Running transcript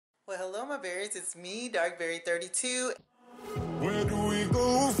Well, hello, my berries. It's me, Darkberry32. Where do we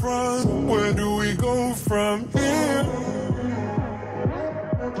go from? Where do we go from here?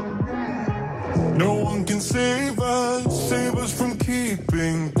 No one can save us from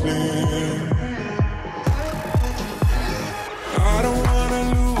keeping clear. I don't wanna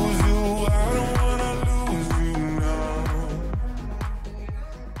lose you, I don't wanna lose you now.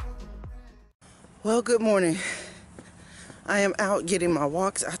 Well, good morning. I am out getting my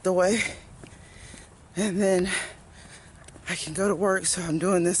walks out the way, and then I can go to work, so I'm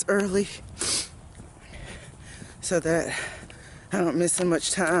doing this early so that I don't miss so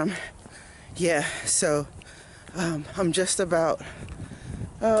much time. Yeah, so I'm just about,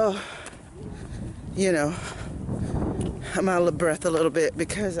 I'm out of breath a little bit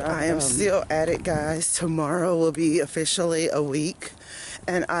because I am still at it, guys. Tomorrow will be officially a week,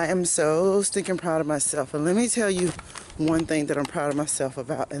 and I am so stinking proud of myself. And let me tell you one thing that I'm proud of myself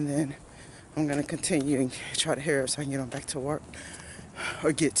about, and then I'm gonna continue and try to hurry up so I can get on back to work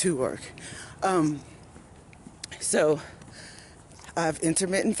or get to work. So I've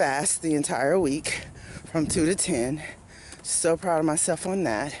intermittent fast the entire week from 2 to 10. So proud of myself on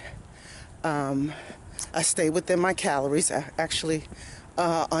that. I stay within my calories, actually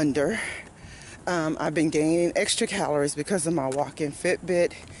under. I've been gaining extra calories because of my walking.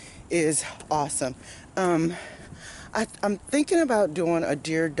 Fitbit is awesome. I'm thinking about doing a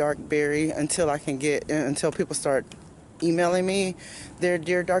Dear Darkberry until people start emailing me their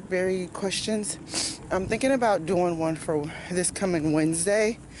Dear Darkberry questions. I'm thinking about doing one for this coming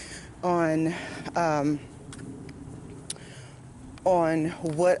Wednesday on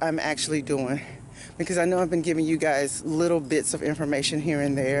what I'm actually doing, because I know I've been giving you guys little bits of information here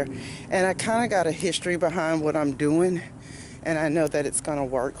and there, and I kind of got a history behind what I'm doing, and I know that it's gonna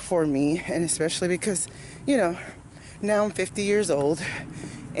work for me, and especially because, now I'm 50 years old,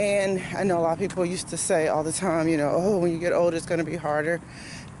 and I know a lot of people used to say all the time, oh, when you get older, it's going to be harder.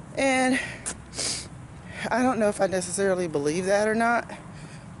 And I don't know if I necessarily believe that or not,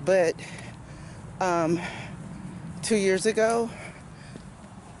 but 2 years ago,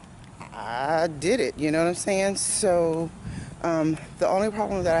 I did it, you know what I'm saying? So the only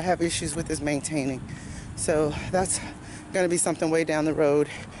problem that I have issues with is maintaining. So that's going to be something way down the road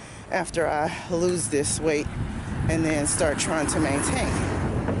after I lose this weight and then start trying to maintain.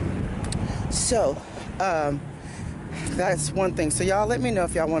 So that's one thing. So y'all let me know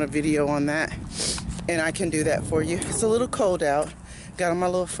if y'all want a video on that, and I can do that for you. It's a little cold out. Got on my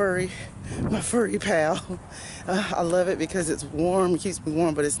little furry pal. I love it because it's warm. It keeps me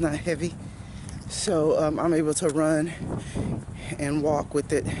warm, but it's not heavy. So I'm able to run and walk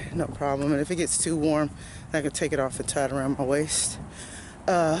with it, no problem. And if it gets too warm, I can take it off and tie it around my waist.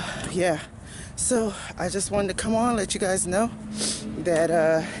 Yeah. So I just wanted to come on, let you guys know that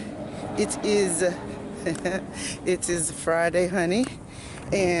it is Friday, honey,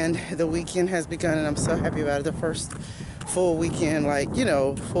 and the weekend has begun, and I'm so happy about it. The first full weekend,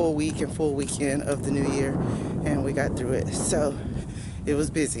 full week and full weekend of the new year, and we got through it. So it was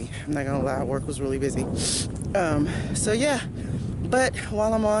busy. I'm not gonna lie, work was really busy. So yeah, but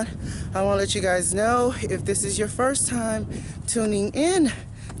while I'm on, I want to let you guys know, if this is your first time tuning in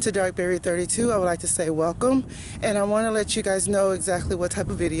to Darkberry32, I would like to say welcome, and I want to let you guys know exactly what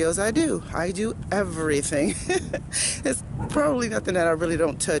type of videos I do. I do everything. It's probably nothing that I really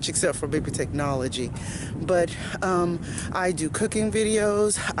don't touch except for maybe technology, but I do cooking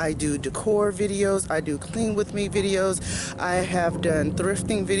videos, I do decor videos, I do clean with me videos, I have done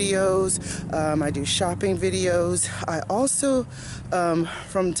thrifting videos, I do shopping videos. I also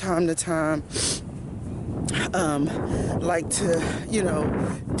from time to time like to,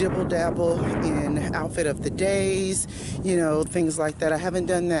 dibble dabble in outfit of the days, things like that. I haven't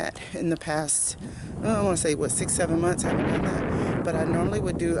done that in the past, I want to say, 6-7 months. I haven't done that, but I normally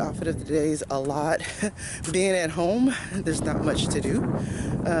would do outfit of the days a lot. Being at home, there's not much to do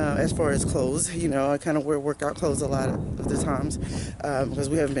as far as clothes. I kind of wear workout clothes a lot of the times because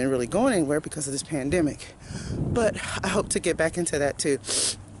we haven't been really going anywhere because of this pandemic, but I hope to get back into that too.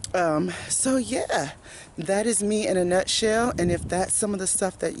 So yeah, that is me in a nutshell, and if that's some of the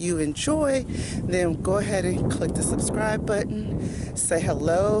stuff that you enjoy, then go ahead and click the subscribe button, say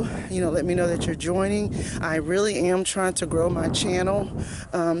hello, let me know that you're joining. I really am trying to grow my channel,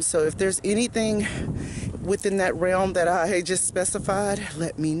 so if there's anything within that realm that I just specified,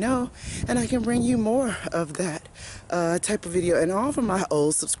 let me know, and I can bring you more of that type of video. And all of my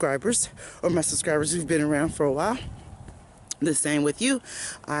old subscribers, or my subscribers who've been around for a while, the same with you.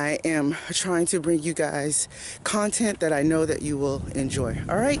 I am trying to bring you guys content that I know that you will enjoy.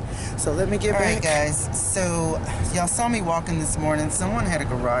 All right, so let me get back. All right, guys, so y'all saw me walking this morning. Someone had a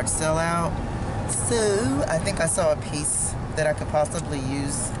garage sale out, so I think I saw a piece that I could possibly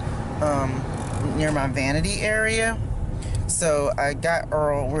use near my vanity area. So I got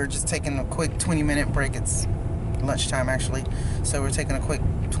Earl. We're just taking a quick 20-minute break. It's lunchtime actually, so we're taking a quick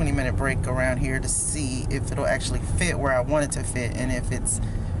 20-minute break around here to see if it'll actually fit where I want it to fit, and if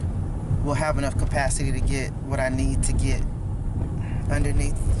will have enough capacity to get what I need to get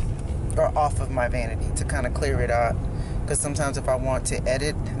underneath or off of my vanity to kind of clear it out, because sometimes if I want to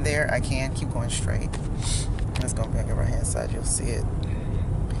edit there, I can. Keep going straight. Let's go back at right hand side, you'll see it.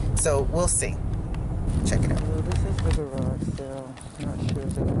 So we'll see. Check it out. Well, this is the garage sale. Not sure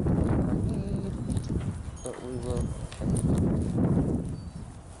that I need, but we will.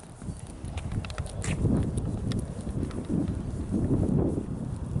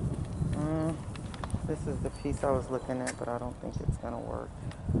 This is the piece I was looking at, but I don't think it's gonna work.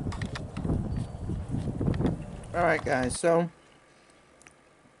 Alright guys, so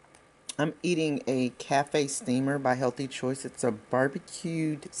I'm eating a cafe steamer by Healthy Choice. It's a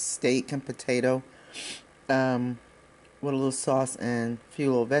barbecued steak and potato with a little sauce and a few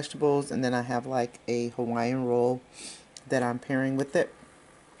little vegetables, and then I have like a Hawaiian roll that I'm pairing with it.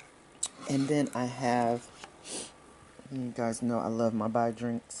 And then I have, you guys know I love my buy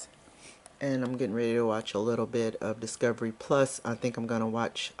drinks. And I'm getting ready to watch a little bit of Discovery Plus. I think I'm going to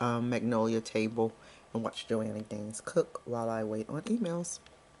watch Magnolia Table and watch Joanna Gaines cook while I wait on emails.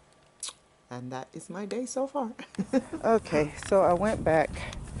 And that is my day so far. Okay, so I went back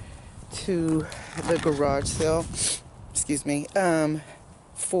to the garage sale, excuse me,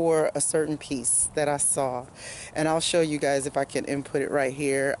 for a certain piece that I saw. And I'll show you guys if I can input it right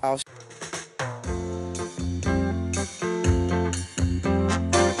here. I'll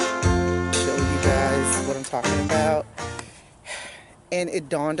what I'm talking about. And it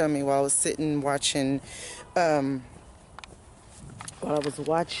dawned on me while I was sitting watching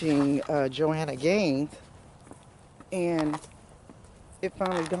Joanna Gaines, and it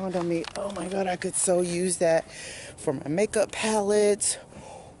finally dawned on me, oh my god, I could so use that for my makeup palettes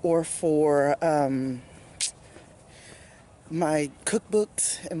or for my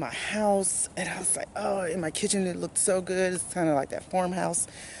cookbooks in my house. And I was like, oh, in my kitchen it looked so good. It's kind of like that farmhouse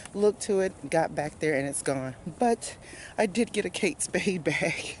look to it. Got back there and it's gone. But I did get a Kate Spade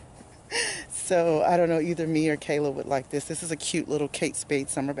bag. So I don't know, either me or Kayla would like this. This is a cute little Kate Spade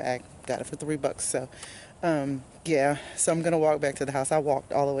summer bag. Got it for $3. So yeah, so I'm gonna walk back to the house. I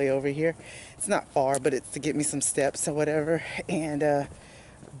walked all the way over here. It's not far, but it's to get me some steps or whatever. And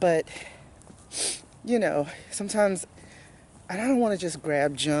but you know, sometimes I don't want to just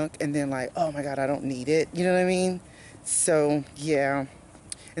grab junk and then like, oh my god, I don't need it. You know what I mean? So yeah.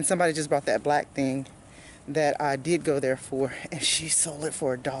 And somebody just brought that black thing that I did go there for, and she sold it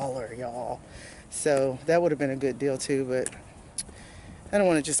for $1, y'all. So that would have been a good deal too, but I don't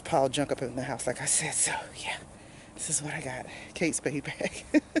want to just pile junk up in the house like I said. So yeah, this is what I got. Kate Spade bag.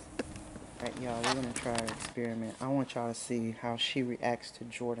 Alright y'all, we're gonna try an experiment. I want y'all to see how she reacts to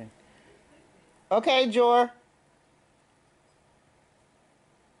Jordan. Okay, Jor.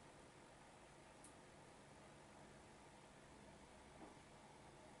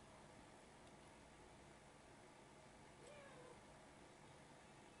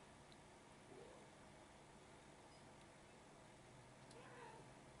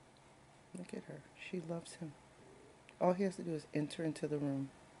 Look at her. She loves him. All he has to do is enter into the room.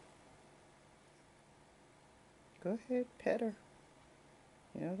 Go ahead, pet her.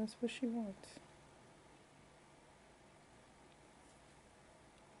 You know, that's what she wants.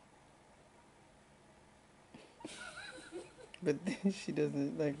 But then she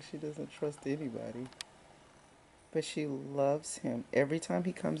doesn't trust anybody. But she loves him. Every time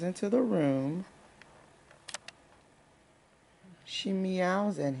he comes into the room, she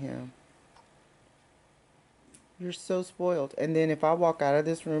meows at him. You're so spoiled. And then if I walk out of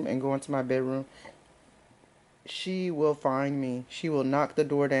this room and go into my bedroom, she will find me. She will knock the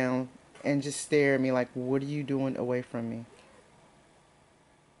door down and just stare at me like, what are you doing away from me?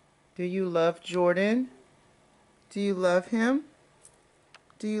 Do you love Jordan? Do you love him?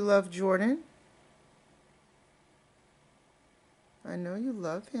 Do you love Jordan? I know you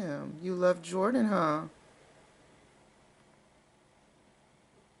love him. You love Jordan, huh?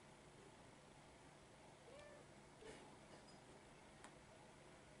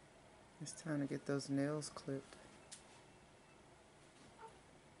 It's time to get those nails clipped.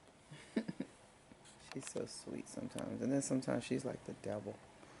 She's so sweet sometimes. And then sometimes she's like the devil.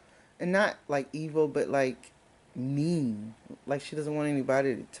 And not like evil, but like mean. Like she doesn't want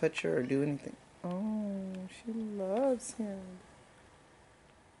anybody to touch her or do anything. Oh, she loves him.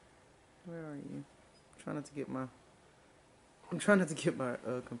 Where are you? I'm trying not to get my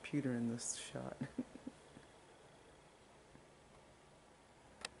computer in this shot.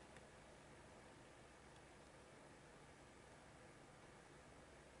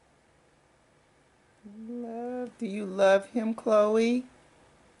 Love. Do you love him, Chloe?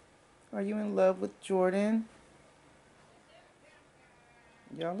 Are you in love with Jordan?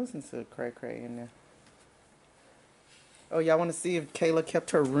 Y'all listen to Cray Cray in there. Oh, y'all want to see if Kayla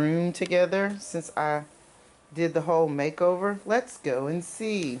kept her room together since I did the whole makeover? Let's go and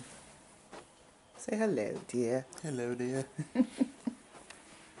see. Say hello, dear. Hello, dear.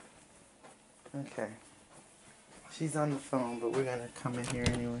 Okay. She's on the phone, but we're going to come in here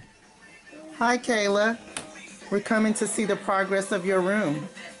anyway. Hi, Kayla. We're coming to see the progress of your room.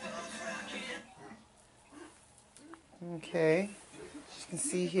 Okay. As you can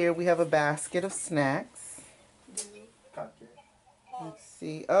see here, we have a basket of snacks. Let's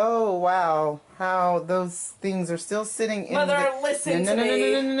see. Oh, wow. How those things are still sitting in Mother, the... listen no, to no, no,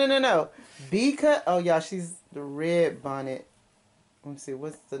 me. no, no, no, no, no. Because... Oh, y'all, she's the red bonnet. Let me see.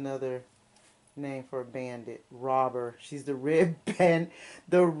 What's another name for a bandit? Robber. She's the red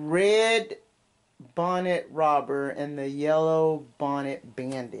the red bonnet robber and the yellow bonnet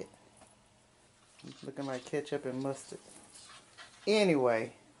bandit. Looking like ketchup and mustard.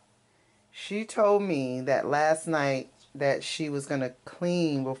 Anyway, she told me that last night that she was going to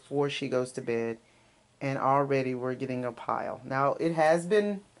clean before she goes to bed, and already we're getting a pile. Now,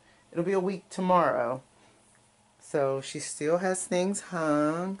 it'll be a week tomorrow, so she still has things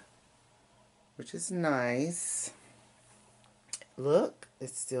hung, which is nice. Look,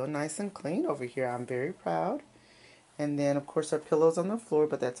 it's still nice and clean over here. I'm very proud. And then, of course, her pillow's on the floor,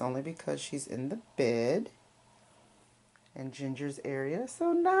 but that's only because she's in the bed. And Ginger's area,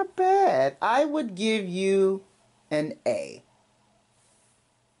 so not bad. I would give you an A.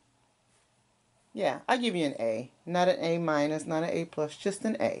 Yeah, I give you an A. Not an A minus, not an A plus, just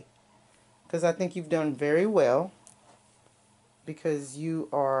an A. Because I think you've done very well. Because you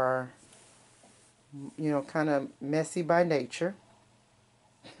are, kind of messy by nature.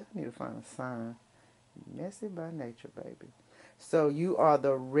 I need to find a sign. Messy by nature, baby. So you are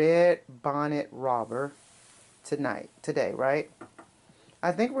the red bonnet robber today, right?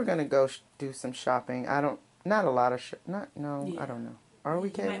 I think we're gonna go do some shopping. Not a lot of Yeah. I don't know. Are we,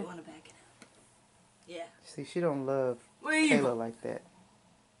 You Kayla? might want to back it up. Yeah. See, she don't love Leave. Kayla like that.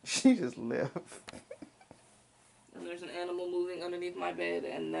 She just left. And there's an animal moving underneath my bed,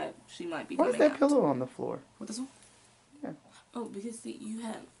 and that she might be Why is coming that out. pillow on the floor? What, this one? Yeah. Oh, because see,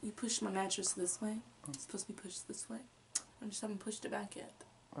 you pushed my mattress this way. It's supposed to be pushed this way. I just haven't pushed it back yet.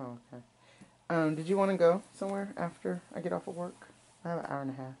 Oh, okay. Did you want to go somewhere after I get off of work? I have an hour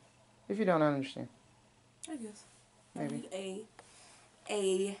and a half. If you don't, I understand. I guess. Maybe. I need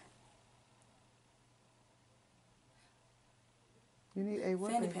a You need a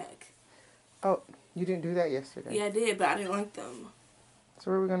what? fanny baby? pack. Oh, you didn't do that yesterday. Yeah, I did, but I didn't like them.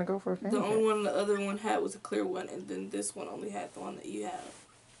 So where are we going to go for a fanny The pack? only one the other one had was a clear one, and then this one only had the one that you have.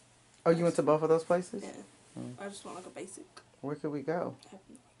 Oh, you went to both of those places? Yeah. I just want like a basic. Where could we go? I have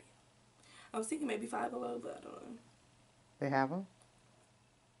no idea. I was thinking maybe Five Below, but I don't know. They have them?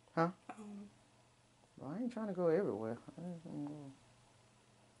 Huh? I don't know. Well, I ain't trying to go everywhere. I just wanna go.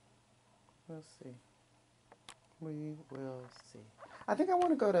 We'll see. We will see. I think I want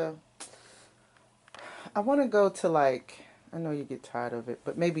to go to like, I know you get tired of it,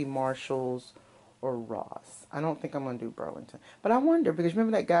 but maybe Marshall's or Ross. I don't think I'm going to do Burlington. But I wonder, because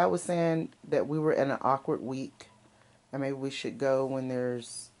remember that guy was saying that we were in an awkward week, and maybe we should go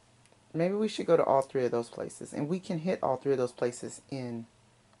maybe we should go to all three of those places, and we can hit all three of those places in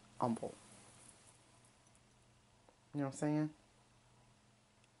Humboldt. You know what I'm saying?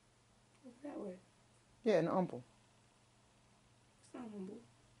 That way. Yeah, in Humboldt. It's not Humboldt.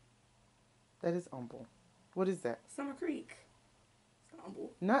 That is Humboldt. What is that? Summer Creek. It's not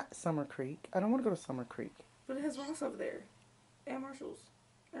Humboldt. Not Summer Creek. I don't want to go to Summer Creek. But it has Ross over there. And Marshall's.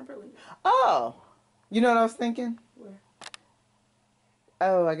 And Burlington. Oh! You know what I was thinking? Where?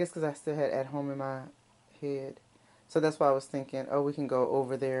 Oh, I guess because I still had At Home in my head. So that's why I was thinking, oh, we can go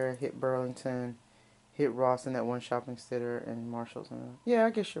over there, hit Burlington, hit Ross in that one shopping center, and Marshall's. Yeah, I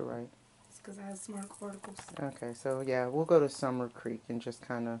guess you're right. It's because I have smart articles. Okay, so yeah, we'll go to Summer Creek and just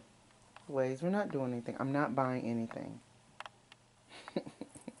kind of ways. We're not doing anything. I'm not buying anything.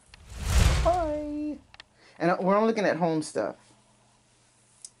 Bye. And we're only looking at home stuff.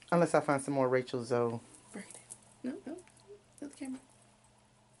 Unless I find some more Rachel Zoe. Bring it in. No. Look at the camera.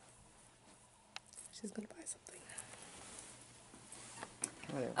 She's going to buy something.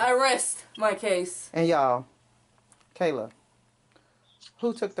 Whatever. I rest my case. And y'all, Kayla,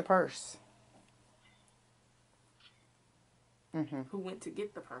 who took the purse? Who went to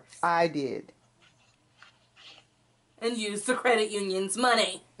get the purse? I did. And used the credit union's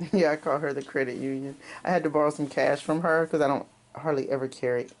money. Yeah, I call her the credit union. I had to borrow some cash from her because I don't hardly ever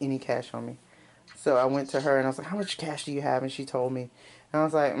carry any cash on me. So I went to her and I was like, how much cash do you have? And she told me. And I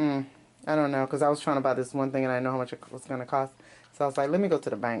was like, I don't know, because I was trying to buy this one thing and I didn't know how much it was going to cost. So I was like, let me go to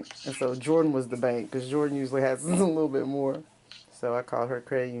the bank. And so Jordan was the bank because Jordan usually has a little bit more. So I called her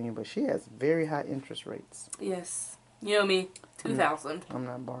credit union, but she has very high interest rates. Yes. You know me, 2,000. I'm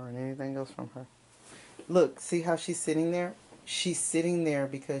not borrowing anything else from her. Look, see how she's sitting there? She's sitting there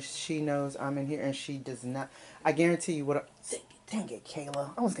because she knows I'm in here and she does not. I guarantee you what. Dang it,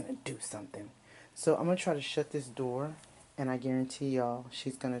 Kayla. I was going to do something. So I'm going to try to shut this door. And I guarantee y'all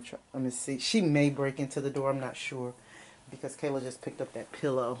she's going to try. Let me see. She may break into the door. I'm not sure. Because Kayla just picked up that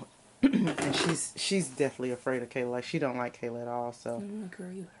pillow. And she's definitely afraid of Kayla. Like, she don't like Kayla at all. So. I'm not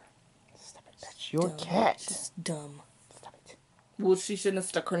girl either. Stop it. That's your cat. Just dumb. Stop it. Well, she shouldn't have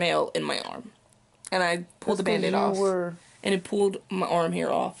stuck her nail in my arm. And I pulled the Band-Aid off. And it pulled my arm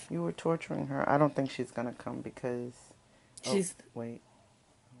hair off. You were torturing her. I don't think she's going to come because... She's... Oh, wait.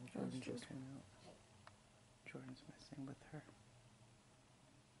 Jordan just went out. Jordan's messing with her.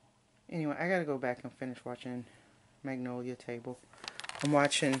 Anyway, I got to go back and finish watching Magnolia Table. I'm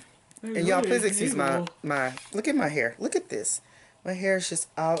watching... And y'all, please excuse my... Look at my hair. Look at this. My hair is just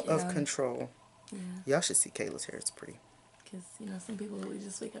out of control. Yeah. Y'all should see Kayla's hair. It's pretty. Because, you know, some people, we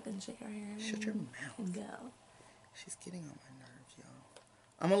just wake up and shake our hair. Shut your mouth. And go. She's getting on my nerves, y'all.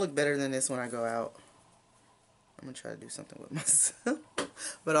 I'm going to look better than this when I go out. I'm going to try to do something with myself.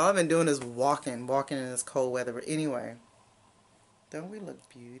 But all I've been doing is walking in this cold weather. But anyway, don't we look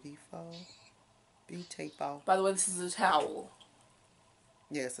beautiful? Beautiful. By the way, this is a towel.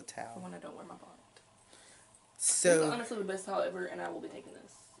 Yeah, it's a towel. When I don't wear my bonnet. So, this is honestly the best towel ever, and I will be taking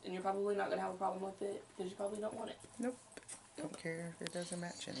this. And you're probably not going to have a problem with it because you probably don't want it. Nope. Don't care if it doesn't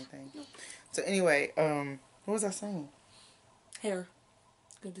match anything. Nope. So anyway, what was I saying? Hair.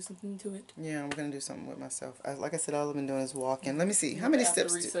 Gonna do something to it. Yeah, I'm gonna do something with myself. Like I said, all I've been doing is walking. Let me see. How many After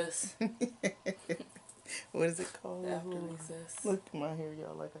steps? Recess. What is it called? After recess. Look at my hair,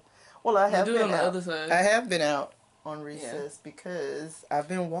 y'all. Well, I have been on the out. other side. I have been out on recess because I've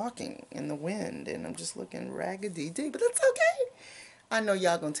been walking in the wind and I'm just looking raggedy, but that's okay. I know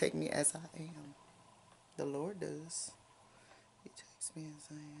y'all gonna take me as I am. The Lord does. He takes me as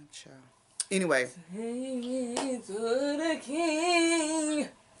I am, child. Anyway. Sing it to the King.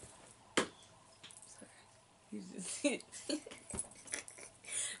 Sorry.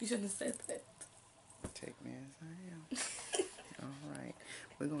 You shouldn't have said that. Take me as I am. Alright.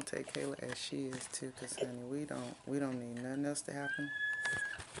 We're gonna take Kayla as she is too, cause honey, we don't need nothing else to happen.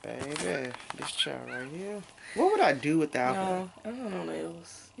 Baby, this child right here. What would I do without her? No, I don't know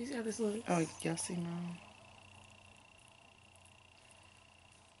nails. You see how this looks? Oh, y'all see mine?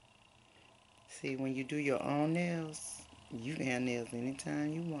 See, when you do your own nails, you can have nails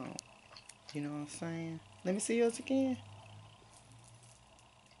anytime you want. You know what I'm saying? Let me see yours again.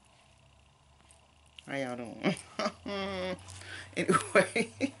 How y'all doing?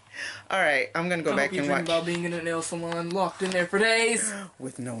 Anyway, all right, I'm gonna go back and watch. About being in a nail salon, locked in there for days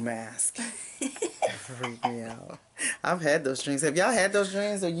with no mask. Freak me out. I've had those dreams. Have y'all had those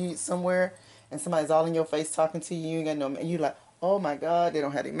dreams? Or you somewhere and somebody's all in your face talking to you? You ain't got no, and you like, oh my God, they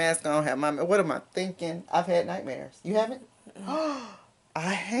don't have their mask on. Have my. What am I thinking? I've had nightmares. You haven't? I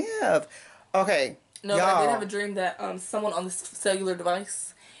have. Okay. No, but I did have a dream that someone on this cellular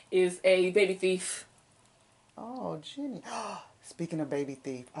device is a baby thief. Oh, Jenny. Speaking of baby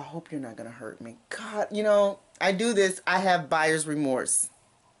thief, I hope you're not going to hurt me. God, you know, I do this. I have buyer's remorse.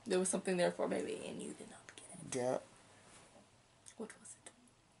 There was something there for baby and you did not get it. Yep. What was it?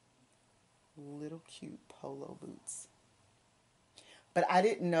 Little cute polo boots. But I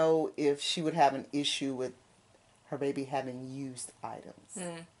didn't know if she would have an issue with her baby having used items.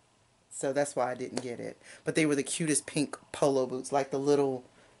 Mm. So that's why I didn't get it. But they were the cutest pink polo boots, like the little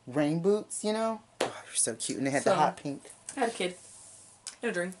rain boots, you know? Oh, they're so cute. And they had the hot pink. I had a kid. In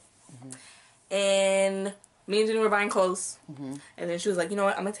a dream. Mm-hmm. And me and Jenny were buying clothes. Mm-hmm. And then she was like, you know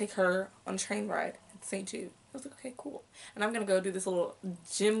what? I'm going to take her on a train ride at St. Jude. I was like, okay, cool. And I'm going to go do this little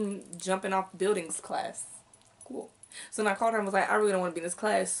gym jumping off buildings class. Cool. So then I called her and was like, I really don't want to be in this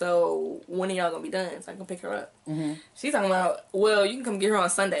class, so when are y'all going to be done so I can pick her up? Mm-hmm. She's talking about, well, you can come get her on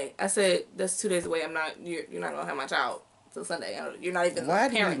Sunday. I said, that's 2 days away. You're not going to have my child till Sunday. You're not even Why a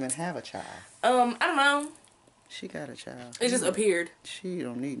parent. do you even have a child? I don't know. She got a child. It just appeared. She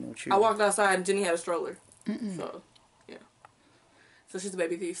don't need no children. I walked outside and Jenny had a stroller. Mm-mm. So, yeah. So she's a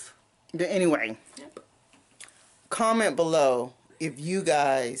baby thief. But anyway, Yep. comment below if you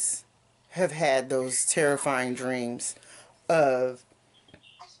guys have had those terrifying dreams of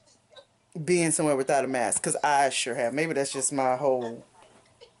being somewhere without a mask, because I sure have. Maybe that's just my whole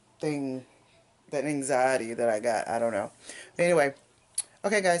thing, that anxiety that I got. I don't know. But anyway,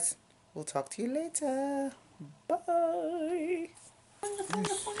 okay guys, we'll talk to you later. Bye.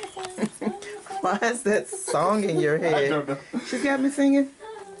 Why is that song in your head? I don't know. She got me singing.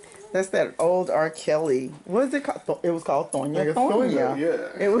 That's that old R. Kelly. What is it called? It was called Thonya. Like a Thonya. Thonya,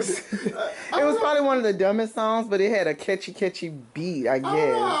 yeah. It was. It was probably one of the dumbest songs, but it had a catchy beat. I I don't know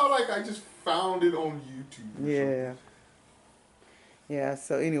guess. how, like, I just found it on YouTube. or Yeah. Yeah.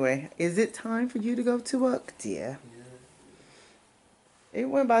 So anyway, is it time for you to go to work, dear? It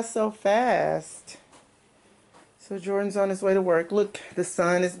went by so fast. So Jordan's on his way to work. Look, the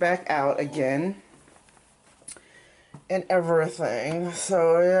sun is back out again. And everything.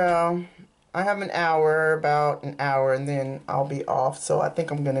 So yeah, I have about an hour, and then I'll be off. So I think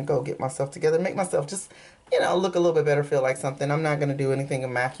I'm gonna go get myself together, make myself just, look a little bit better, feel like something. I'm not gonna do anything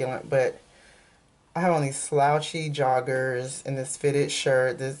immaculate, but I have on these slouchy joggers and this fitted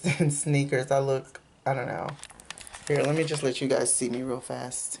shirt, and sneakers. I don't know. Here, let me just let you guys see me real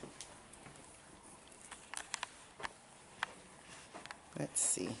fast. Let's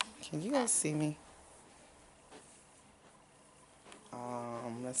see. Can you guys see me?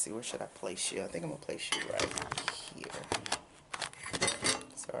 Let's see, where should I place you? I think I'm gonna place you right here.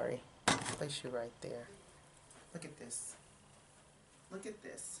 Sorry. Place you right there. Look at this. Look at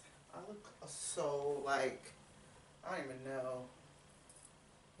this. I look so like, I don't even know.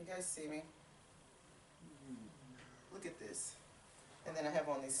 You guys see me? Look at this. And then I have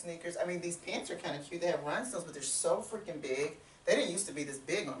on these sneakers. I mean, these pants are kind of cute. They have rhinestones, but they're so freaking big. They didn't used to be this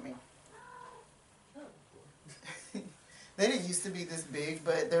big on me. They didn't used to be this big,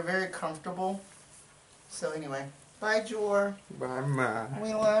 but they're very comfortable. So anyway, bye, Jor. Bye, Ma.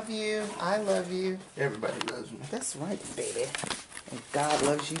 We love you. I love you. Everybody loves me. That's right, baby. And God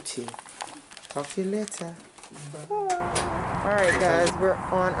loves you too. Talk to you later. Bye. All right, guys, we're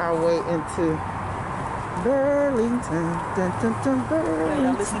on our way into Burlington. Dun, dun, dun, Now, Burlington.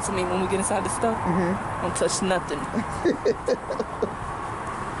 y'all listen to me when we get inside the stuff. Don't touch nothing.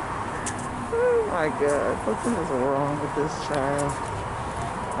 Oh my God, something is wrong with this child.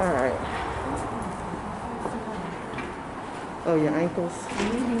 All right. Oh, your ankles?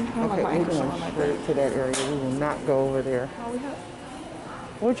 Okay, we're going straight to that area. We will not go over there.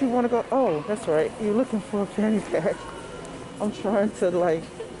 Where'd you want to go? Oh, that's right. You're looking for a fanny pack. I'm trying to, like,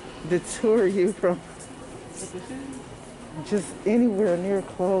 detour you from just anywhere near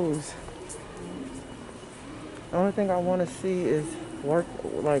clothes. The only thing I want to see is work,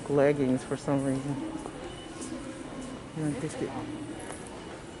 like, leggings for some reason. I'm going to get to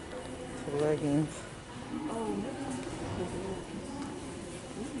leggings.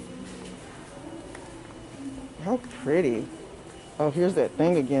 How pretty. Oh, here's that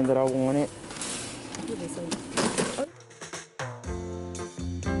thing again that I wanted.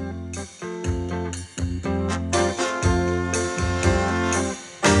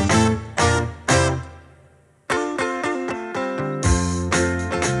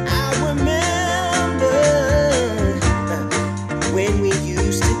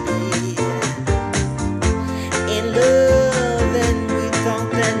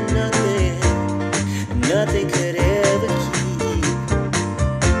 Nothing could ever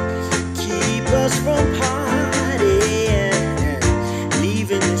keep us from partying,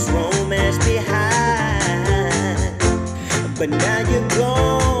 leaving this romance behind. But now you're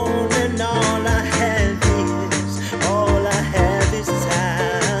gone, and all I have is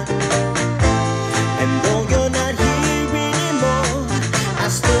time. And though you're not here anymore, I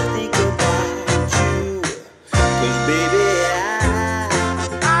still think about you. 'Cause baby,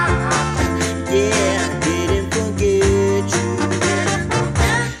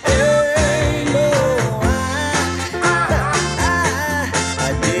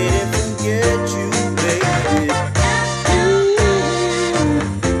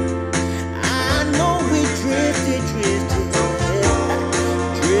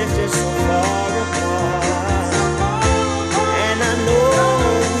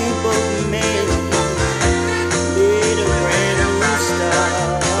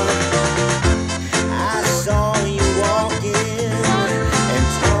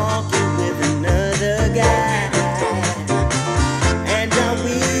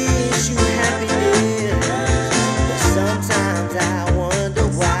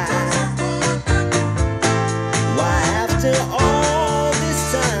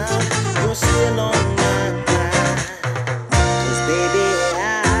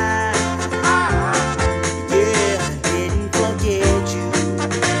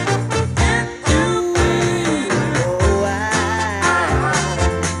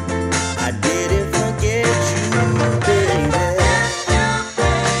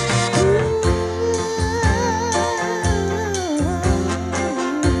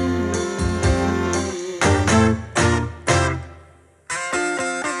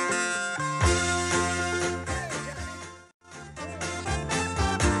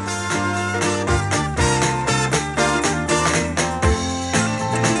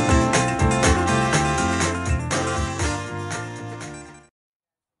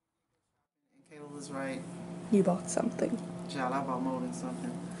 was right. You bought something. Child, I bought more than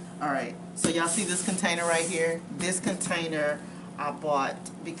something. Alright, so y'all see this container right here? This container I bought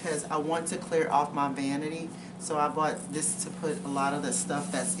because I want to clear off my vanity. So I bought this to put a lot of the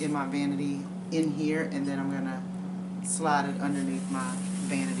stuff that's in my vanity in here, and then I'm gonna slide it underneath my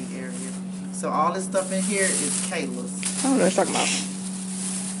vanity area. So all this stuff in here is Kayla's. I don't know what you're talking about.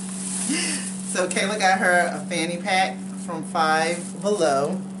 So Kayla got her a fanny pack from Five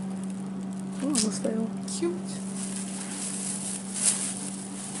Below. Oh, almost fell. Cute.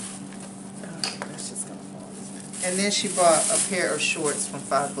 That's just gonna fall. And then she bought a pair of shorts from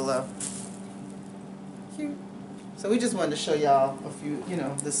Five Below. Cute. So we just wanted to show y'all a few, you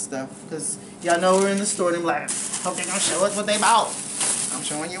know, this stuff. Because y'all know we're in the store and I'm like, hope they're going to show us what they bought. I'm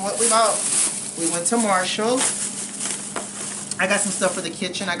showing you what we bought. We went to Marshall's. I got some stuff for the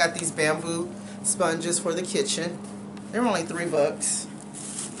kitchen. I got these bamboo sponges for the kitchen. They were only $3.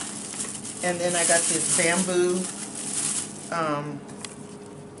 And then I got this bamboo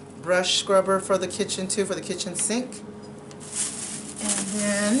brush scrubber for the kitchen too, for the kitchen sink. And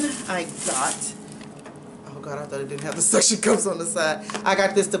then I got, oh God, I thought it didn't have the suction cups on the side. I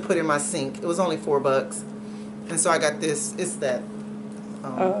got this to put in my sink. It was only $4. And so I got this, it's that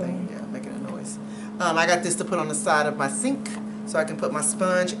thing, yeah, making a noise. I got this to put on the side of my sink so I can put my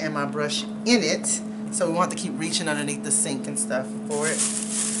sponge and my brush in it. So we want to keep reaching underneath the sink and stuff for it.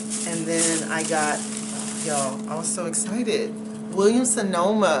 And then I got, y'all, I was so excited.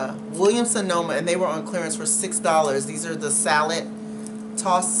 Williams-Sonoma, and they were on clearance for $6. These are the salad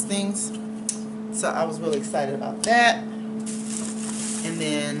toss things. So I was really excited about that. And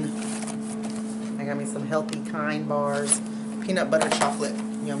then I got me some Healthy Kind bars, peanut butter chocolate,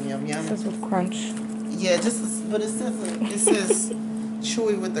 yum yum yum. It says with crunch. Yeah, just but it says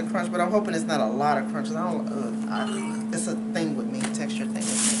chewy with the crunch, but I'm hoping it's not a lot of crunch. It's a thing with me, texture thing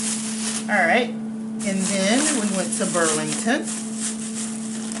with me. All right, and then we went to Burlington,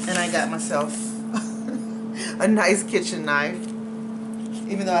 and I got myself a nice kitchen knife.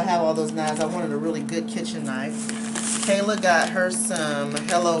 Even though I have all those knives, I wanted a really good kitchen knife. Kayla got her some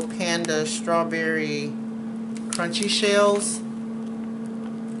Hello Panda strawberry crunchy shells.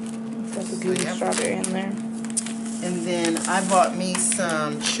 There's a gooey strawberry in there. And then I bought me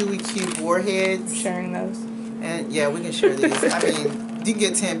some Chewy Cube warheads. Sharing those. And yeah, we can share these. I mean, you can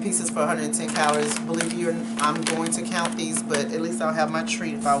get 10 pieces for 110 calories. Believe you, I'm going to count these, but at least I'll have my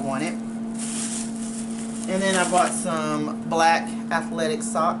treat if I want it. And then I bought some black athletic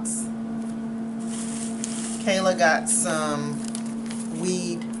socks. Kayla got some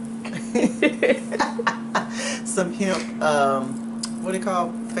weed, some hemp, what do you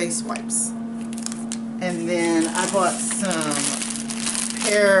call, face wipes. And then I bought some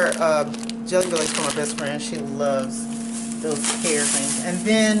hair jelly bellies for my best friend. She loves those hair things. And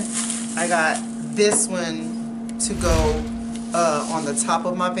then I got this one to go on the top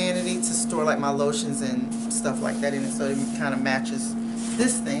of my vanity to store like my lotions and stuff like that in it, so it kind of matches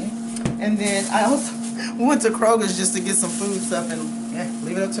this thing. And then I also went to Kroger's just to get some food stuff, and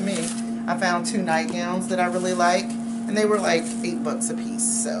leave it up to me. I found 2 nightgowns that I really like, and they were like $8 a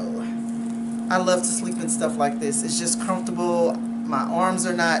piece. So I love to sleep in stuff like this. It's just comfortable. My arms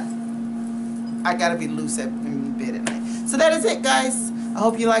are not, I gotta be loose in bed at night. So that is it, guys. I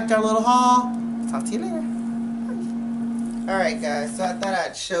hope you liked our little haul. Talk to you later. Alright guys, so I thought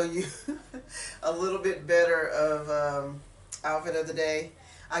I'd show you a little bit better of outfit of the day.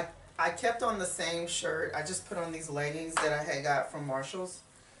 I kept on the same shirt. I just put on these leggings that I had got from Marshall's,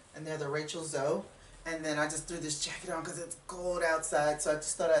 and they're the Rachel Zoe. And then I just threw this jacket on because it's cold outside, so I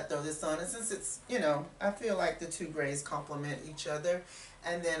just thought I'd throw this on. And since it's, you know, I feel like the two grays complement each other.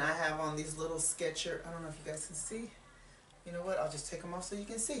 And then I have on these little Skechers. I don't know if you guys can see. You know what? I'll just take them off so you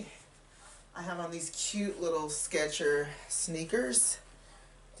can see. I have on these cute little Skechers sneakers.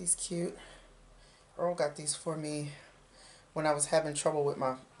 These cute. Earl got these for me when I was having trouble with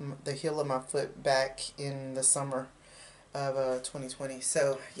the heel of my foot back in the summer of 2020.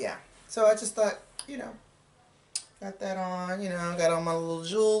 So, yeah. So I just thought, you know, got that on, you know, got on my little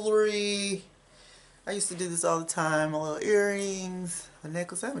jewelry. I used to do this all the time, my little earrings, my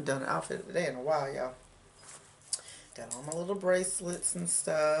necklace. I haven't done an outfit of the day in a while, y'all. Got on my little bracelets and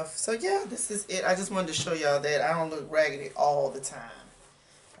stuff. So yeah, this is it. I just wanted to show y'all that I don't look raggedy all the time.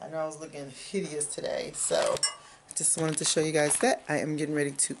 I know I was looking hideous today, so I just wanted to show you guys that. I am getting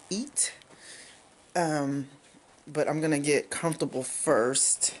ready to eat. But I'm going to get comfortable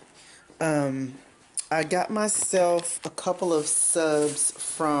first. I got myself a couple of subs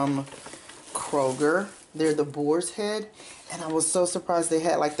from Kroger. They're the Boar's Head, and I was so surprised they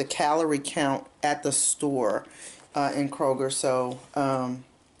had like the calorie count at the store in Kroger. So,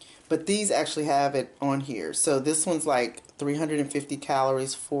 But these actually have it on here. So this one's like 350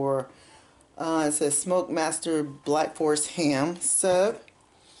 calories for, it says Smoked Master Black Forest Ham sub.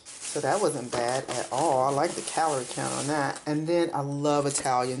 So that wasn't bad at all. I like the calorie count on that. And then I love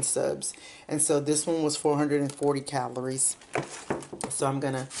Italian subs. And so this one was 440 calories. So I'm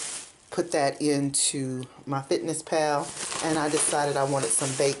going to put that into my Fitness Pal. And I decided I wanted some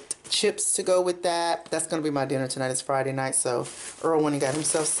baked chips to go with that. That's going to be my dinner tonight. It's Friday night. So Earl went and got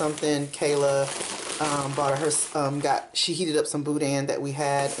himself something. Kayla bought her, she heated up some boudin that we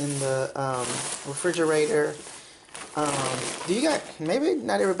had in the refrigerator. Do you got, maybe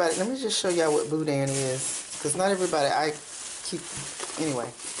not everybody, let me just show y'all what boudin is, because not everybody, anyway,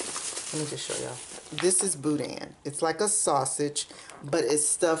 let me just show y'all. This is boudin. It's like a sausage, but it's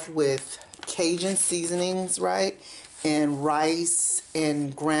stuffed with Cajun seasonings, right, and rice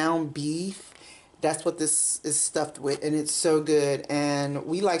and ground beef. That's what this is stuffed with, and it's so good, and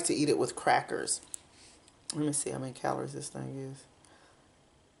we like to eat it with crackers. Let me see how many calories this thing is.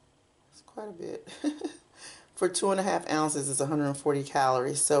 It's quite a bit. For 2.5 ounces, it's 140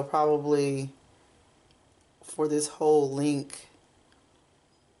 calories. So probably for this whole link,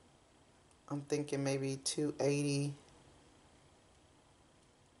 I'm thinking maybe 280,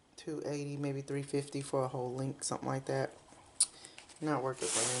 maybe 350 for a whole link, something like that. Not worth it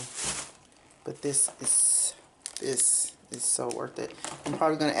for me. But this is so worth it. I'm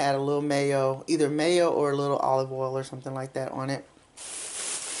probably gonna add a little mayo, either mayo or a little olive oil or something like that on it.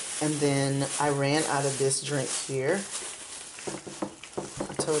 And then I ran out of this drink here.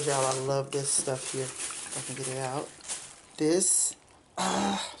 I told y'all I love this stuff here. If I can get it out. This,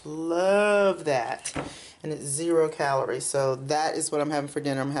 love that. And it's 0 calories. So that is what I'm having for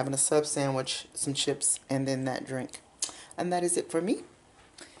dinner. I'm having a sub sandwich, some chips, and then that drink. And that is it for me.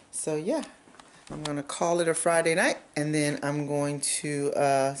 So yeah, I'm going to call it a Friday night. And then I'm going to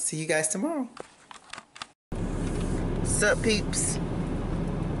see you guys tomorrow. Sup, peeps?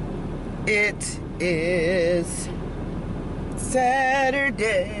 It is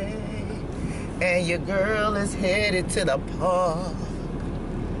Saturday, and your girl is headed to the park.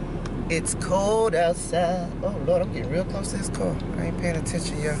 It's cold outside. Oh Lord, I'm getting real close to this car. I ain't paying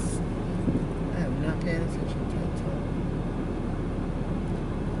attention, y'all. I am not paying attention to it.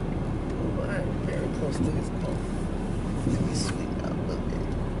 Oh, I am very close to this car. Let me sweeten up a little bit.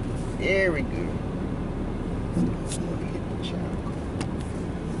 Very good.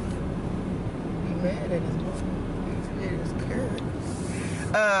 Mad at his mom.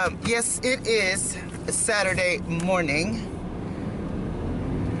 Yes, it is Saturday morning.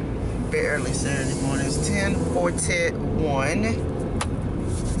 Barely Saturday morning. It's 10:41.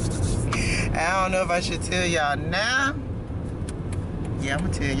 I don't know if I should tell y'all now. Yeah, I'm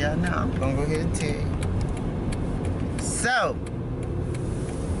gonna tell y'all now. I'm gonna go ahead and tell you. So,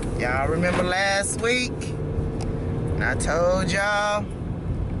 y'all remember last week? And I told y'all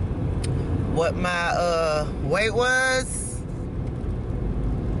what my weight was.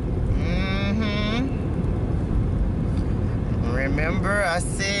 Remember I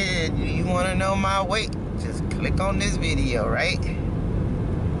said, you want to know my weight, just click on this video, right?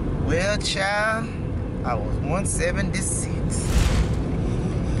 Well, child, I was 176.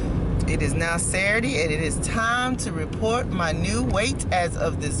 It is now Saturday, and it is time to report my new weight as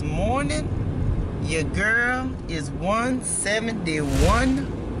of this morning. Your girl is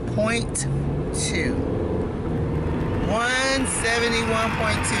 171.2.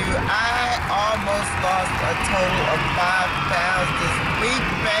 171.2. I almost lost a total of 5 pounds this week,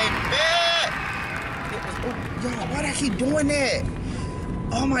 baby. It was, oh, y'all, why do I keep doing that?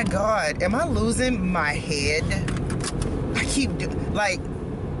 Oh my God, am I losing my head? I keep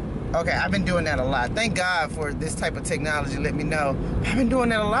okay, I've been doing that a lot. Thank God for this type of technology. Let me know. I've been doing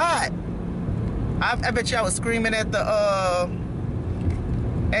that a lot. I bet y'all was screaming at the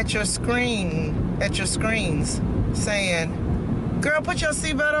at your screens, saying, "Girl, put your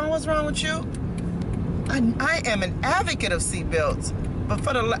seatbelt on. What's wrong with you?" I am an advocate of seatbelts, but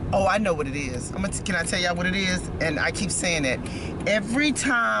for the I know what it is. Can I tell y'all what it is? And I keep saying it. Every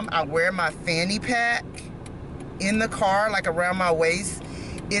time I wear my fanny pack in the car, like around my waist,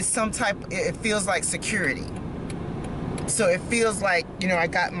 it's some type. It feels like security. So it feels like, you know, I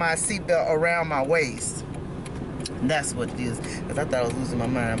got my seatbelt around my waist. That's what it is. Because I thought I was losing my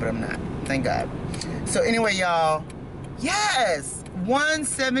mind, but I'm not. Thank God. So anyway, y'all. Yes!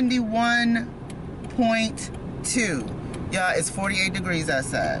 171.2. Y'all, it's 48 degrees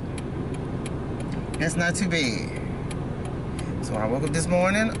outside. That's not too bad. So when I woke up this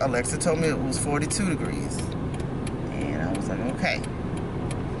morning, Alexa told me it was 42 degrees. And I was like, okay.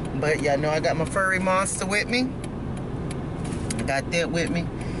 But y'all know I got my furry monster with me. I got that with me.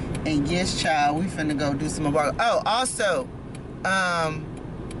 And yes, child, we finna go do some more. Oh, also, I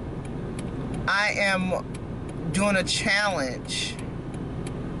am doing a challenge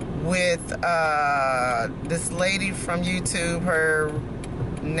with this lady from YouTube. Her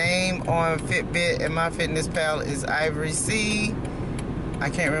name on Fitbit and MyFitnessPal is Ivory C. I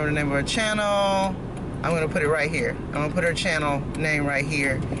can't remember the name of her channel. I'm gonna put it right here. I'm gonna put her channel name right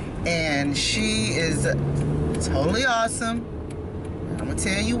here. And she is totally awesome. I'm gonna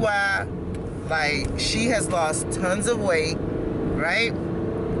tell you why. Like, she has lost tons of weight, right?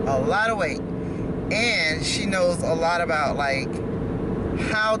 A lot of weight. And she knows a lot about, like,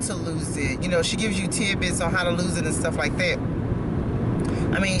 how to lose it. You know, she gives you tidbits on how to lose it and stuff like that.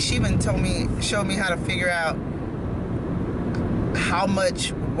 I mean, she even showed me how to figure out how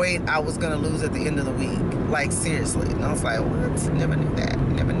much weight I was gonna lose at the end of the week. Like, seriously. And I was like, what? Never knew that.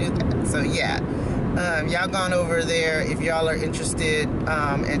 Never knew that. So yeah, y'all gone over there if y'all are interested,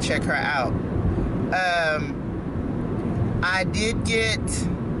 and check her out. I did get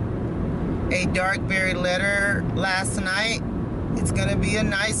a Darkberry letter last night. It's gonna be a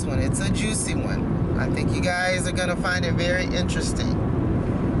nice one. It's a juicy one. I think you guys are gonna find it very interesting.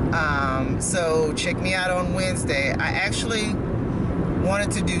 So check me out on Wednesday. I actually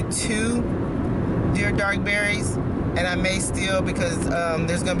wanted to do 2 Dear Darkberries, and I may still, because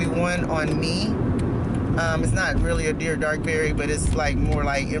there's gonna be one on me. It's not really a Dear Darkberry, but it's like more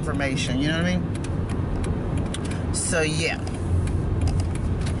like information, you know what I mean? So yeah.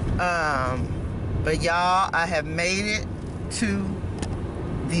 But y'all, I have made it to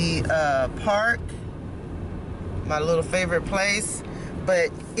the park, my little favorite place.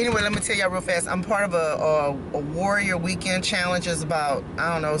 But anyway, let me tell y'all real fast. I'm part of a Warrior Weekend challenge. It's about,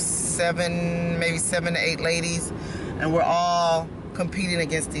 I don't know, 7 to 8 ladies, and we're all competing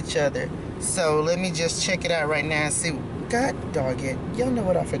against each other. So let me just check it out right now and see. God dog it, y'all know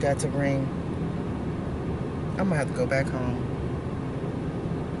what I forgot to bring? I'm gonna have to go back home.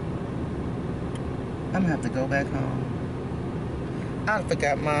 I'm gonna have to go back home. I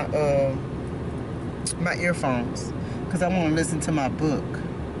forgot my my earphones, because I want to listen to my book.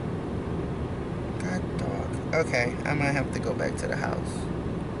 God dog. Okay, I might have to go back to the house.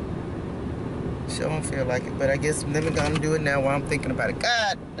 Sure don't feel like it, but I guess I'm never gonna do it now while I'm thinking about it.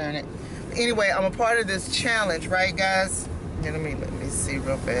 God darn it. Anyway, I'm a part of this challenge, right, guys? Yeah, let me see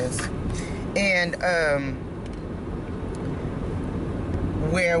real fast. And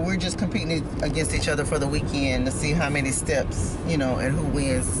where we're just competing against each other for the weekend to see how many steps, you know, and who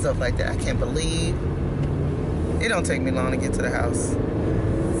wins and stuff like that. I can't believe it don't take me long to get to the house.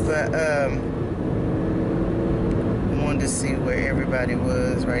 But I wanted to see where everybody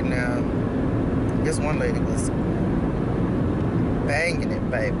was right now. I guess one lady was banging it,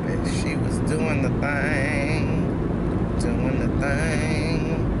 baby. She was doing the thing. Doing the thing.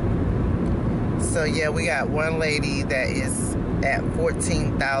 So yeah, we got one lady that is at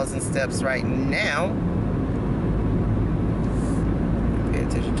 14,000 steps right now. Pay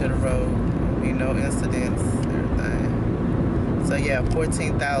attention to the road. You know, incidents, everything. So yeah,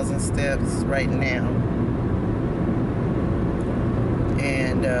 14,000 steps right now.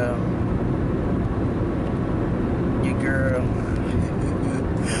 And your girl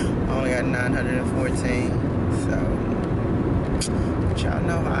only got 914. So, but y'all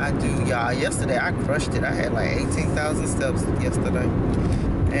know how I do, y'all. Yesterday I crushed it. I had like 18,000 steps yesterday,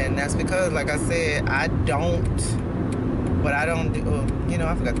 and that's because, like I said, I don't do, you know,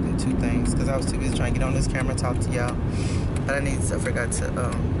 I forgot to do 2 things because I was too busy trying to get on this camera and talk to y'all. But I forgot to,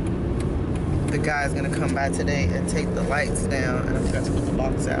 the guy's gonna come by today and take the lights down, and I forgot to put the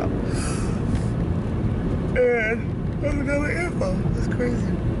box out. And there's another info. That's crazy.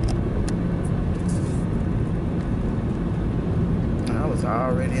 I was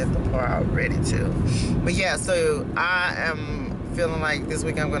already at the park, ready to. But yeah, so I am feeling like this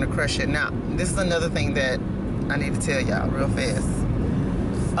week I'm gonna crush it. Now, this is another thing that I need to tell y'all real fast.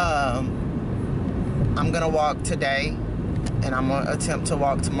 I'm gonna walk today, and I'm gonna attempt to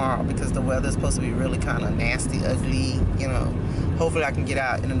walk tomorrow because the weather's supposed to be really kind of nasty, ugly, you know. Hopefully I can get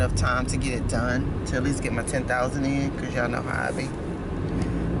out in enough time to get it done, to at least get my 10,000 in, because y'all know how I be.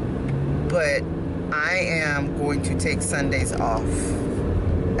 But I am going to take Sundays off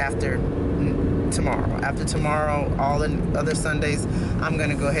after tomorrow. After tomorrow, all the other Sundays, I'm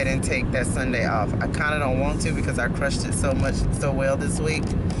gonna go ahead and take that Sunday off. I kind of don't want to because I crushed it so well this week,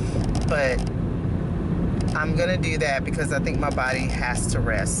 but I'm gonna do that because I think my body has to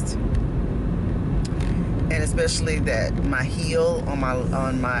rest. And especially that my heel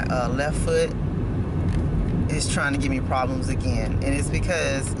on my left foot is trying to give me problems again, and it's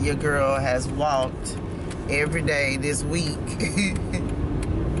because your girl has walked every day this week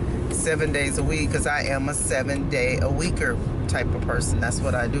 7 days a week because I am a 7-day-a-weeker type of person. That's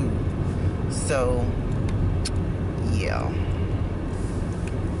what I do. So, yeah.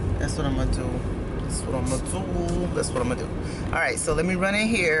 That's what I'm gonna do. That's what I'm gonna do. That's what I'm gonna do. All right, so let me run in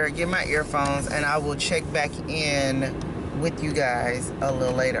here, get my earphones, and I will check back in with you guys a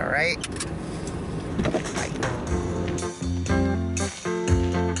little later, all right? Bye.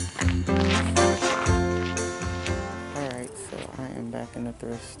 Back in the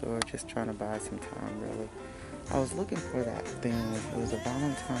thrift store, just trying to buy some time, really. I was looking for that thing. It was a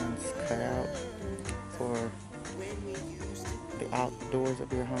Valentine's cutout for the outdoors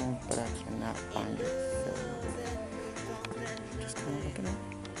of your home, but I cannot find it. So, just kind of looking at it.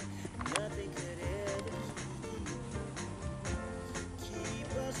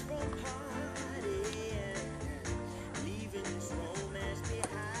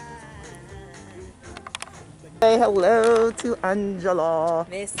 Say hello to Angela.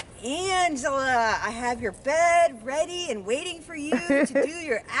 Miss Angela, I have your bed ready and waiting for you to do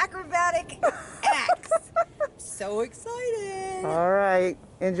your acrobatic acts. So excited. All right.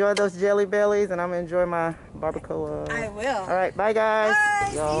 Enjoy those jelly bellies, and I'm going to enjoy my barbacoa. I will. All right. Bye, guys.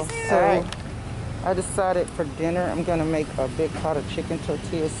 Bye. Y'all. See you soon. So, all right. I decided for dinner I'm going to make a big pot of chicken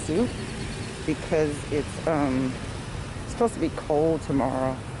tortilla soup because it's supposed to be cold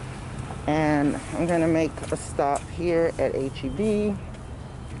tomorrow. And I'm gonna make a stop here at H-E-B.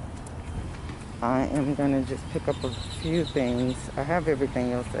 I am gonna just pick up a few things. I have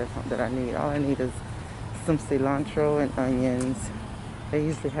everything else that I need. All I need is some cilantro and onions. They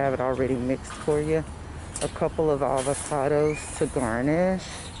usually have it already mixed for you. A couple of avocados to garnish.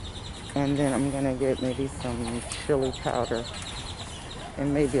 And then I'm gonna get maybe some chili powder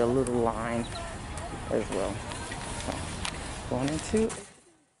and maybe a little lime as well. So, going into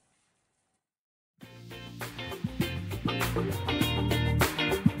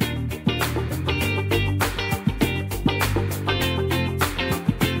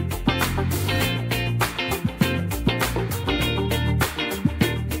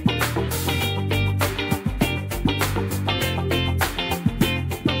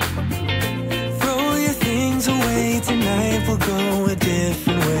tonight we'll go a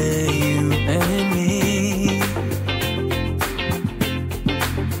different way, you and me.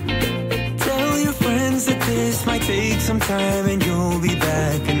 Tell your friends that this might take some time and you'll be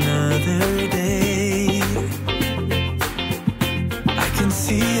back another day. I can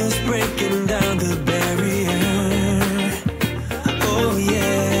see us breaking down the barrier. Oh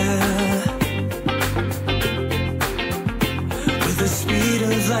yeah. With the speed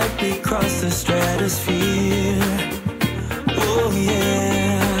of light we cross the stratosphere. Oh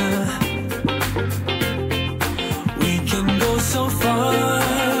yeah, we can go so far,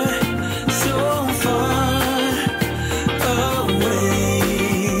 so far away.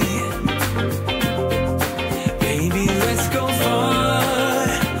 Baby, let's go far,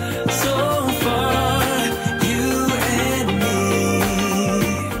 so far, you and me.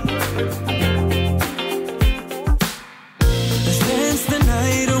 Let's dance the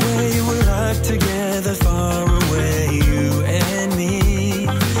night away, we're locked together far away.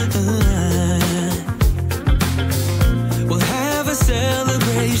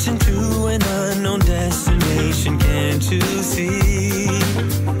 Celebration to an unknown destination, can't you see?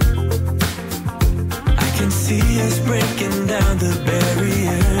 I can see us breaking down the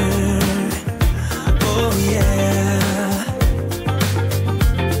barrier. Oh yeah.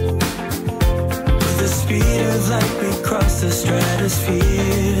 With the speed of light we cross the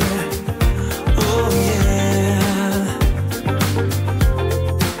stratosphere. Oh yeah.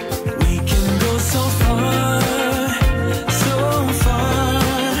 We can go so far.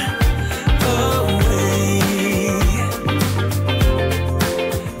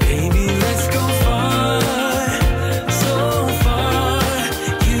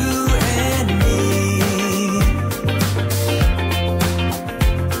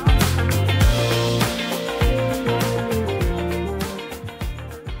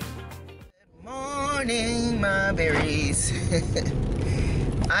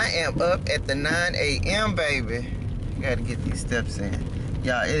 I am up at the 9 a.m. baby. Gotta get these steps in.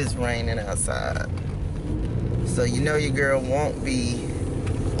 Y'all, it is raining outside. So you know your girl won't be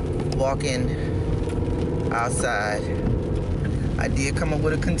walking outside. I did come up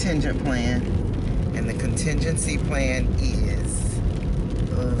with a contingent plan. And the contingency plan is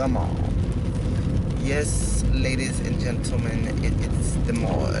the mall. Yes, ladies and gentlemen, it's the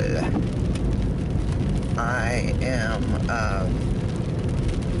mall. I am,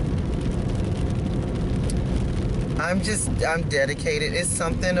 I'm dedicated. It's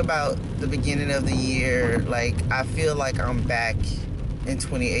something about the beginning of the year. Like, I feel like I'm back in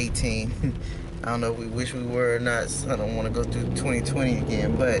 2018. I don't know if we wish we were or not, so I don't want to go through 2020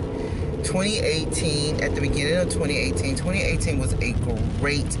 again, but 2018, at the beginning of 2018 was a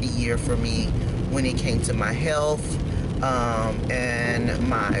great year for me when it came to my health and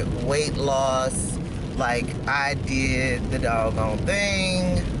my weight loss. Like, I did the doggone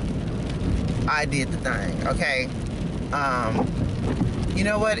thing. I did the thing, okay? You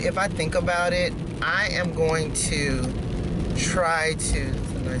know what? If I think about it, I am going to try to...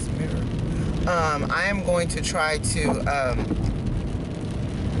 It's a nice mirror. I am going to try to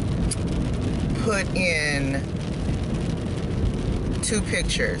put in 2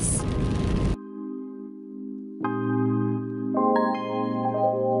 pictures.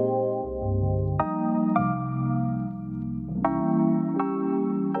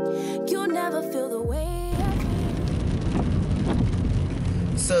 You'll never feel the way I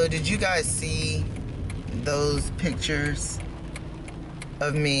feel. So did you guys see those pictures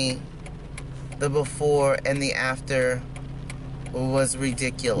of me? The before and the after was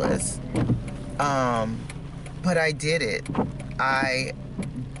ridiculous. But I did it. I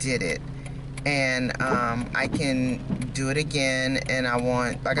did it. And I can do it again, and I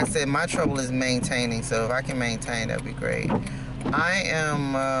want, like I said, my trouble is maintaining, so if I can maintain, that'd be great. I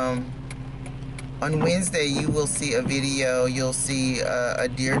am on Wednesday, you will see a video. You'll see a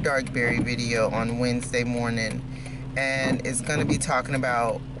Dear Darkberry video on Wednesday morning, and it's going to be talking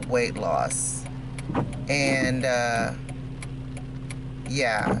about weight loss. And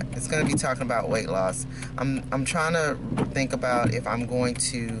yeah, it's going to be talking about weight loss. I'm trying to think about if I'm going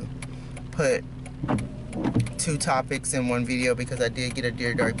to put 2 topics in one video, because I did get a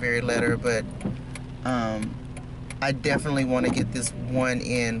Dear Darkberry letter, but I definitely want to get this one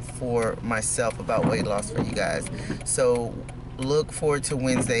in for myself about weight loss for you guys. So look forward to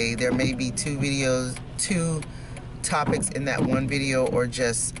Wednesday. There may be 2 videos, 2 topics in that one video, or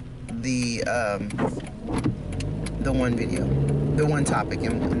just the one video, the one topic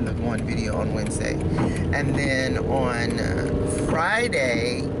in the one video on Wednesday. And then on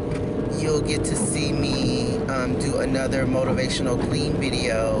Friday, you'll get to see me do another motivational clean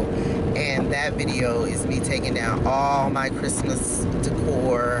video, and that video is me taking down all my Christmas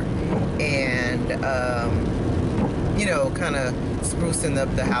decor and you know, kind of sprucing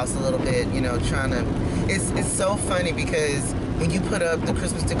up the house a little bit, you know, trying to, it's so funny because when you put up the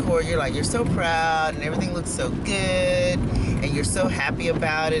Christmas decor, you're like, you're so proud and everything looks so good and you're so happy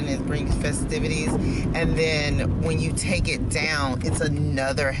about it and it brings festivities. And then when you take it down, it's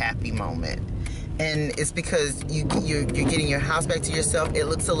another happy moment. And it's because you're getting your house back to yourself. It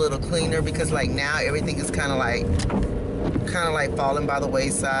looks a little cleaner because like now everything is kind of like falling by the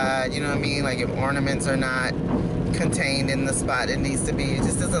wayside. You know what I mean? Like if ornaments are not contained in the spot it needs to be, it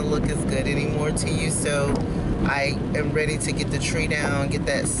just doesn't look as good anymore to you. So I am ready to get the tree down, get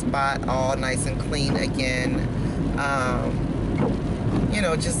that spot all nice and clean again. You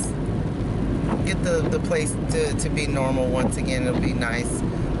know, just get the place to be normal once again. It'll be nice.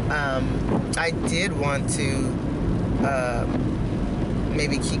 I did want to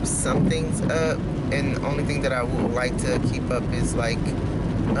maybe keep some things up, and the only thing that I would like to keep up is like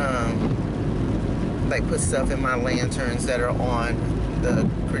put stuff in my lanterns that are on the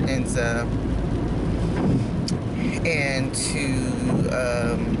credenza, and to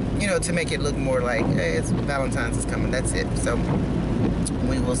you know, to make it look more like, hey, it's Valentine's is coming. That's it. So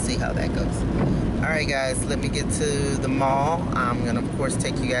we will see how that goes. Alright guys, let me get to the mall. I'm gonna of course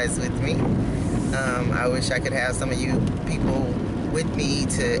take you guys with me. I wish I could have some of you people with me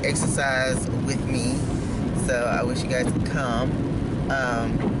to exercise with me, so I wish you guys could come.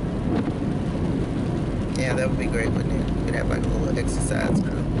 Yeah, that would be great, wouldn't it? We could have like a little exercise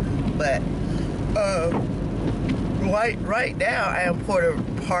group. But right now I am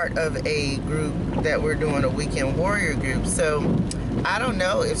part of a group that we're doing, a weekend warrior group. So I don't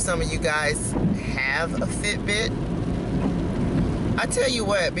know if some of you guys have a Fitbit. I tell you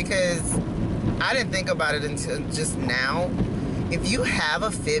what, because I didn't think about it until just now. If you have a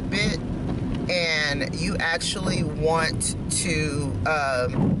Fitbit and you actually want to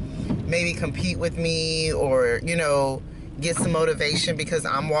maybe compete with me, or you know, get some motivation because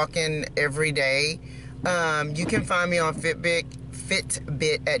I'm walking every day, you can find me on Fitbit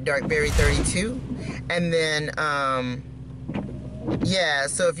at Darkberry32. And then yeah,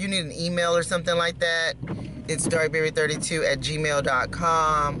 so if you need an email or something like that, it's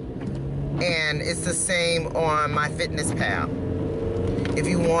darkberry32@gmail.com, and it's the same on MyFitnessPal. If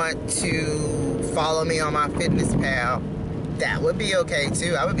you want to follow me on MyFitnessPal, that would be okay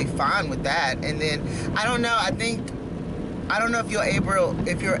too. I would be fine with that. And then I don't know, I don't know if you're able,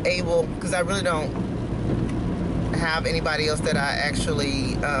 because I really don't have anybody else that I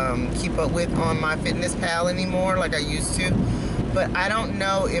actually keep up with on MyFitnessPal anymore like I used to. But I don't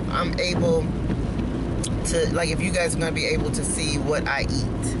know if I'm able to, like, if you guys are going to be able to see what I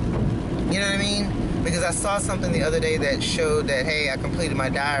eat. You know what I mean? Because I saw something the other day that showed that, hey, I completed my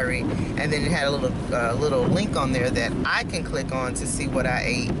diary, and then it had a little link on there that I can click on to see what I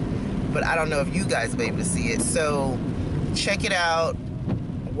ate. But I don't know if you guys will be able to see it. So check it out.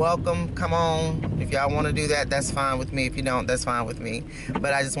 Welcome. Come on. If y'all want to do that, that's fine with me. If you don't, that's fine with me.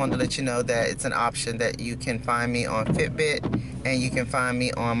 But I just wanted to let you know that it's an option that you can find me on Fitbit, and you can find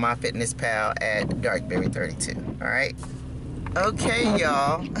me on MyFitnessPal at Darkberry32. All right? Okay,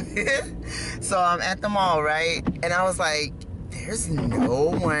 y'all. So I'm at the mall, right? And I was like, there's no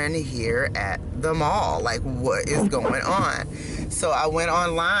one here at the mall. Like, what is going on? So I went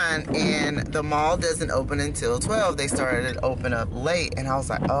online, and the mall doesn't open until 12. They started to open up late, and I was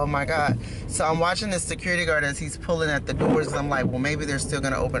like, oh my God. So I'm watching this security guard as he's pulling at the doors, and I'm like, well, maybe they're still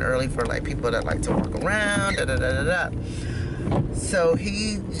gonna open early for like people that like to walk around, So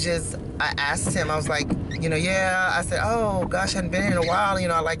I asked him, I was like, you know, yeah, I said, oh gosh, I hadn't been here in a while, you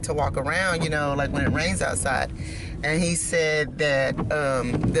know, I like to walk around, you know, like when it rains outside. And he said that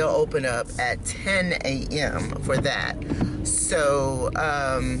they'll open up at 10 a.m. for that. So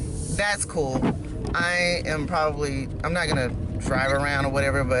that's cool. I'm not gonna drive around or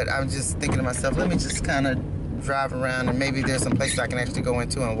whatever, but I'm just thinking to myself, let me just kind of drive around, and maybe there's some places I can actually go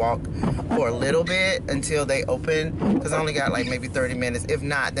into and walk for a little bit until they open, because I only got like maybe 30 minutes. If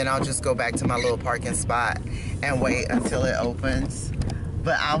not, then I'll just go back to my little parking spot and wait until it opens.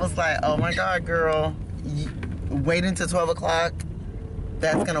 But I was like, oh my God, girl, wait until 12 o'clock?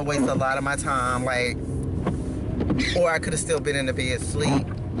 That's gonna waste a lot of my time. Like, or I could have still been in the bed asleep,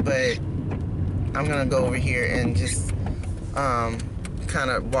 but I'm gonna go over here and just kind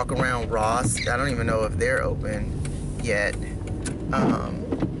of walk around Ross. I don't even know if they're open yet.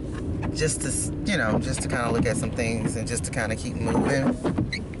 Just to, you know, just to kind of look at some things and just to kind of keep moving.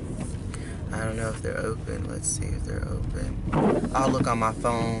 I don't know if they're open. Let's see if they're open. I'll look on my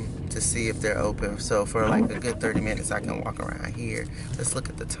phone to see if they're open. So for like a good 30 minutes, I can walk around here. Let's look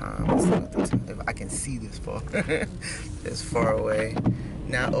at the time. Let's look at the time. If I can see this far, this far away.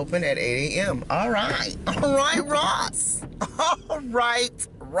 Now open at 8 a.m. All right. All right, Ross. All right,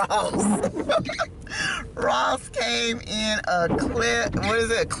 Ross. Ross came in a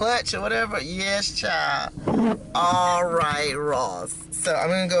clutch or whatever? Yes, child. All right, Ross. So I'm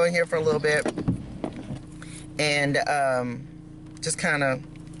going to go in here for a little bit and just kind of,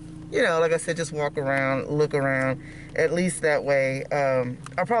 you know, like I said, just walk around, look around. At least that way,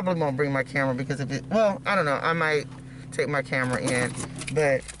 I probably won't bring my camera because if it, well, I don't know. I might take my camera in,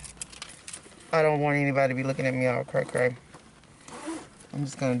 but I don't want anybody to be looking at me all cray-cray. I'm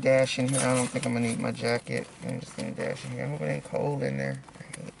just gonna dash in here. I don't think I'm gonna need my jacket. I'm just gonna dash in here. I hope it ain't cold in there.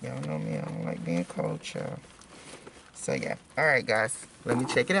 Y'all know me, I don't like being cold, child. So yeah, all right guys, let me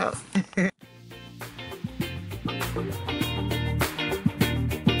check it out.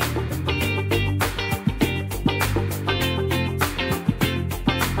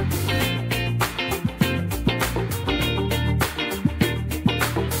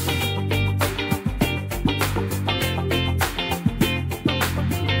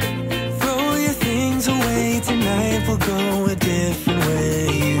 Tonight we'll go a different way,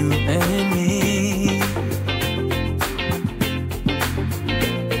 you and me.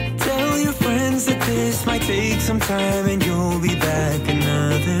 Tell your friends that this might take some time and you'll be back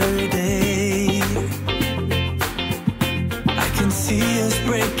another day. I can see us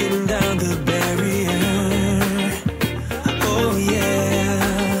breaking down the barrier. Oh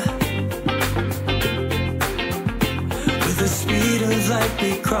yeah. With the speed of light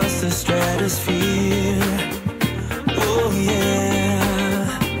we cross the stratosphere. Oh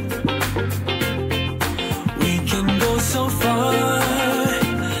yeah, we can go so far,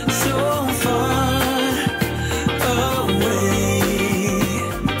 so far away.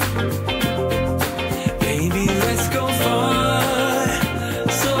 Baby, let's go far,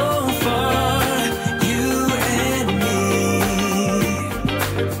 so far, you and me.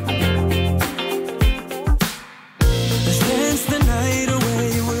 Let's dance the night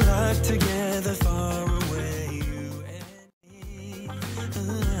away, we're locked together far away.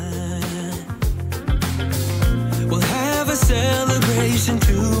 We'll have a celebration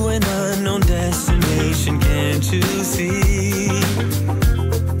to an unknown destination, can't you see?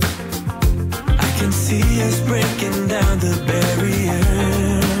 I can see us breaking down the barrier.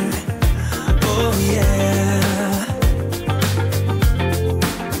 Oh yeah.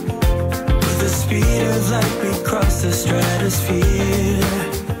 With the speed of light we cross the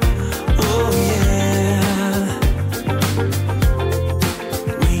stratosphere.